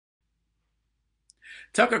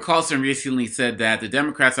Tucker Carlson recently said that the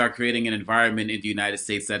Democrats are creating an environment in the United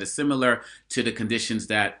States that is similar to the conditions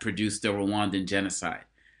that produced the Rwandan genocide.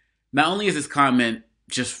 Not only is this comment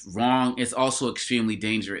just wrong, it's also extremely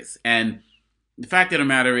dangerous. And the fact of the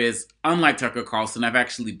matter is, unlike Tucker Carlson, I've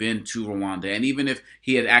actually been to Rwanda. And even if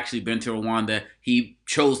he had actually been to Rwanda, he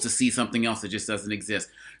chose to see something else that just doesn't exist.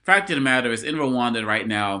 Fact of the matter is, in Rwanda right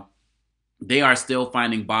now, they are still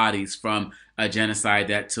finding bodies from a genocide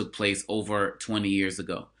that took place over 20 years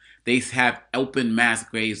ago. They have open mass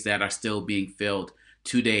graves that are still being filled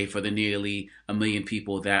today for the nearly a million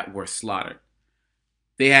people that were slaughtered.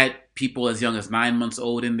 They had people as young as 9 months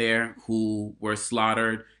old in there who were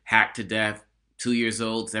slaughtered, hacked to death, 2 years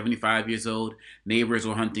old, 75 years old. Neighbors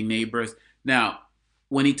were hunting neighbors. Now,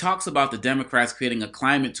 when he talks about the Democrats creating a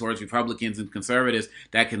climate towards Republicans and conservatives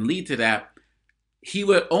that can lead to that, he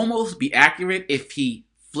would almost be accurate if he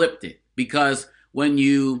flipped it. Because when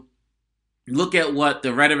you look at what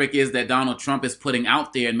the rhetoric is that Donald Trump is putting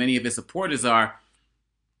out there and many of his supporters are,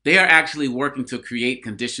 they are actually working to create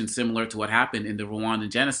conditions similar to what happened in the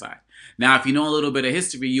Rwandan genocide. Now, if you know a little bit of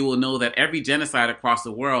history, you will know that every genocide across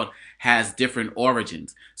the world has different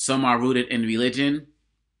origins. Some are rooted in religion.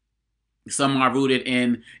 Some are rooted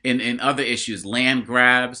in other issues, land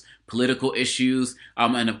grabs, political issues,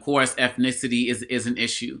 and of course, ethnicity is an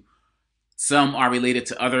issue. Some are related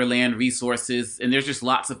to other land resources, and there's just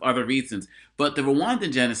lots of other reasons. But the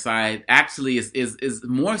Rwandan genocide actually is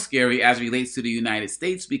more scary as it relates to the United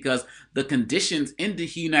States because the conditions in the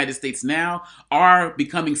United States now are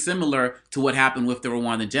becoming similar to what happened with the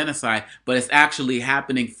Rwandan genocide, but it's actually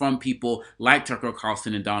happening from people like Tucker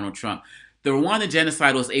Carlson and Donald Trump. The Rwandan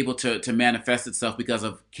genocide was able to manifest itself because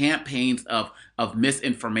of campaigns of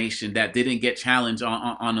misinformation that didn't get challenged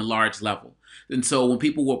on a large level. And so when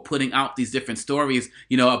people were putting out these different stories,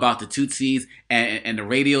 about the Tutsis and the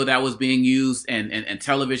radio that was being used and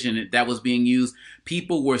television that was being used,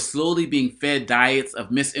 people were slowly being fed diets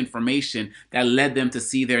of misinformation that led them to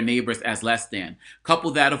see their neighbors as less than.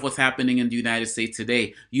 Couple that with what's happening in the United States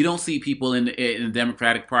today. You don't see people in the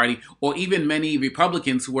Democratic Party or even many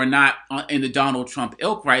Republicans who are not in the Donald Trump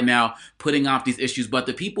ilk right now putting off these issues. But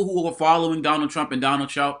the people who are following Donald Trump and Donald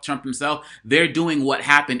Trump himself, they're doing what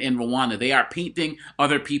happened in Rwanda. They are painting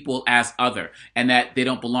other people as other and that they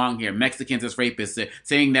don't belong here. Mexicans as rapists,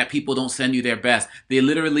 saying that people don't send you their best. They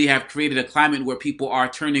literally have created a climate where people are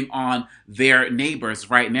turning on their neighbors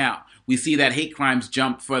right now. We see that hate crimes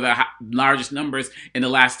jump for the largest numbers in the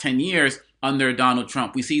last 10 years under Donald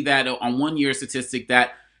Trump. We see that on 1 year statistic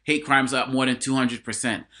that hate crimes up more than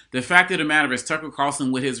 200%. The fact of the matter is Tucker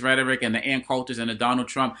Carlson with his rhetoric and the Ann Coulters and the Donald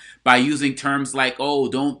Trump by using terms like,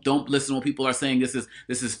 don't listen when people are saying this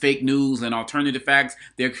is fake news and alternative facts.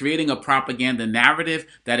 They're creating a propaganda narrative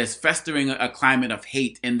that is festering a climate of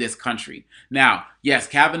hate in this country. Now, yes,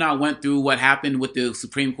 Kavanaugh went through what happened with the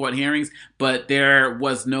Supreme Court hearings, but there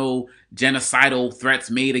was no genocidal threats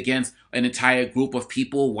made against an entire group of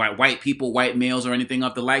people, white people, white males, or anything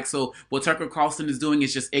of the like. So what Tucker Carlson is doing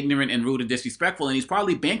is just ignorant and rude and disrespectful, and he's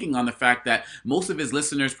probably banking on the fact that most of his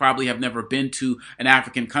listeners probably have never been to an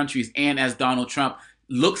African countries, and as Donald Trump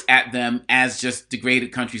looks at them as just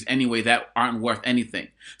degraded countries anyway that aren't worth anything.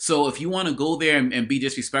 So if you want to go there and be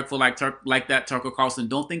disrespectful like that, Tucker Carlson,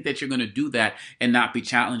 don't think that you're going to do that and not be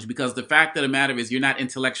challenged, because the fact of the matter is you're not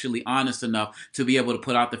intellectually honest enough to be able to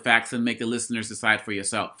put out the facts and make the listeners decide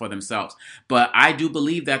for themselves. But I do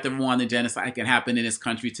believe that the Rwandan genocide can happen in this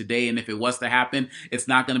country today, and if it was to happen, it's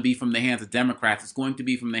not going to be from the hands of Democrats. It's going to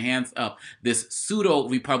be from the hands of this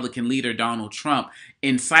pseudo-Republican leader, Donald Trump,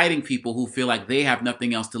 inciting people who feel like they have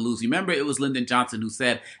nothing else to lose. Remember, it was Lyndon Johnson who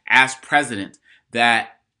said, as president,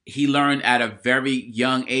 that he learned at a very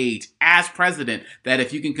young age, as president, that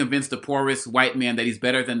if you can convince the poorest white man that he's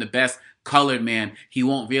better than the best colored man, he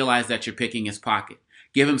won't realize that you're picking his pocket.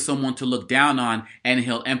 Give him someone to look down on, and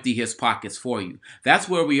he'll empty his pockets for you. That's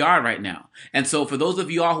where we are right now. And so for those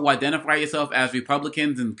of you all who identify yourself as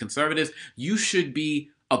Republicans and conservatives, you should be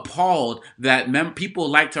appalled that people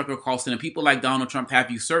like Tucker Carlson and people like Donald Trump have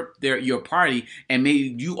usurped your party and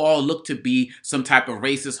made you all look to be some type of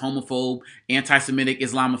racist, homophobe, anti-Semitic,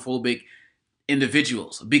 Islamophobic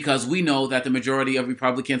individuals, because we know that the majority of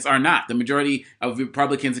Republicans are not. The majority of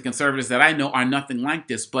Republicans and conservatives that I know are nothing like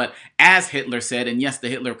this. But as Hitler said, and yes, the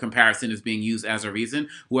Hitler comparison is being used as a reason,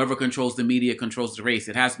 whoever controls the media controls the race.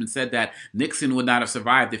 It has been said that Nixon would not have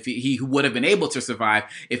survived if he would have been able to survive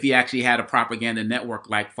if he actually had a propaganda network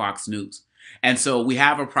like Fox News. And so we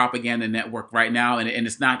have a propaganda network right now, and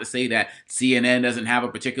it's not to say that CNN doesn't have a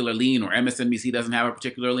particular lean or MSNBC doesn't have a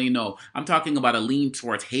particular lean. No, I'm talking about a lean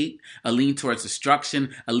towards hate, a lean towards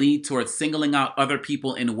destruction, a lean towards singling out other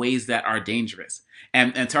people in ways that are dangerous.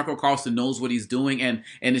 And Tucker Carlson knows what he's doing, and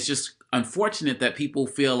it's just unfortunate that people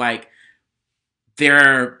feel like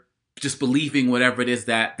they're just believing whatever it is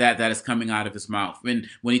that is coming out of his mouth. When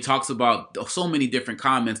he talks about so many different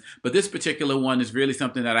comments, but this particular one is really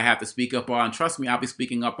something that I have to speak up on. Trust me, I'll be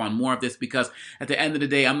speaking up on more of this, because at the end of the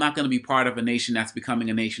day, I'm not going to be part of a nation that's becoming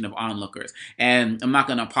a nation of onlookers. And I'm not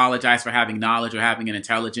going to apologize for having knowledge or having an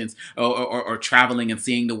intelligence or traveling and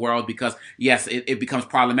seeing the world, because yes, it becomes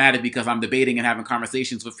problematic because I'm debating and having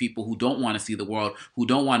conversations with people who don't want to see the world, who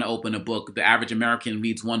don't want to open a book. The average American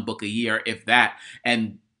reads one book a year, if that.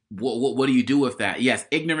 And what do you do with that? Yes,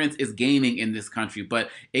 ignorance is gaining in this country, but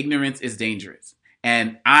ignorance is dangerous.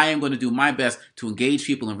 And I am going to do my best to engage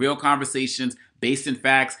people in real conversations based in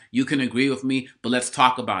facts. You can agree with me, but let's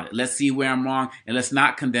talk about it. Let's see where I'm wrong, and let's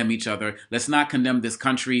not condemn each other. Let's not condemn this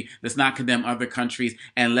country. Let's not condemn other countries.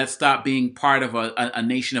 And let's stop being part of a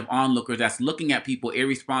nation of onlookers that's looking at people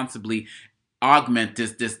irresponsibly augment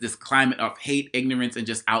this climate of hate, ignorance, and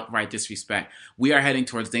just outright disrespect. We are heading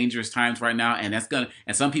towards dangerous times right now, and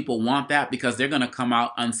some people want that because they're gonna come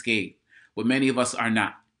out unscathed, but many of us are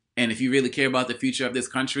not. And if you really care about the future of this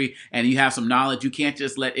country and you have some knowledge, you can't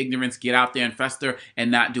just let ignorance get out there and fester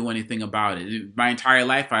and not do anything about it. My entire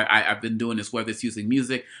life, I've been doing this, whether it's using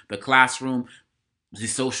music, the classroom, the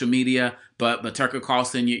social media, but Tucker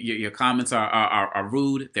Carlson, your comments are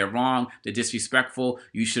rude, they're wrong, they're disrespectful.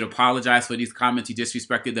 You should apologize for these comments. You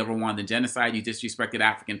disrespected the Rwandan Genocide, you disrespected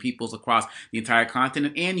African peoples across the entire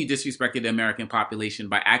continent, and you disrespected the American population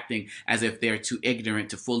by acting as if they're too ignorant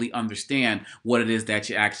to fully understand what it is that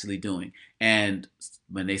you're actually doing. And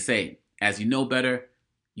when they say, as you know better,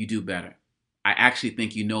 you do better. I actually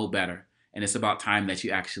think you know better, and it's about time that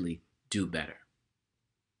you actually do better.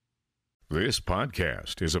 This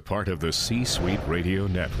podcast is a part of the C-Suite Radio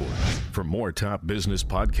Network. For more top business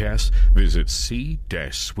podcasts, visit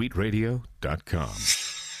c-suiteradio.com.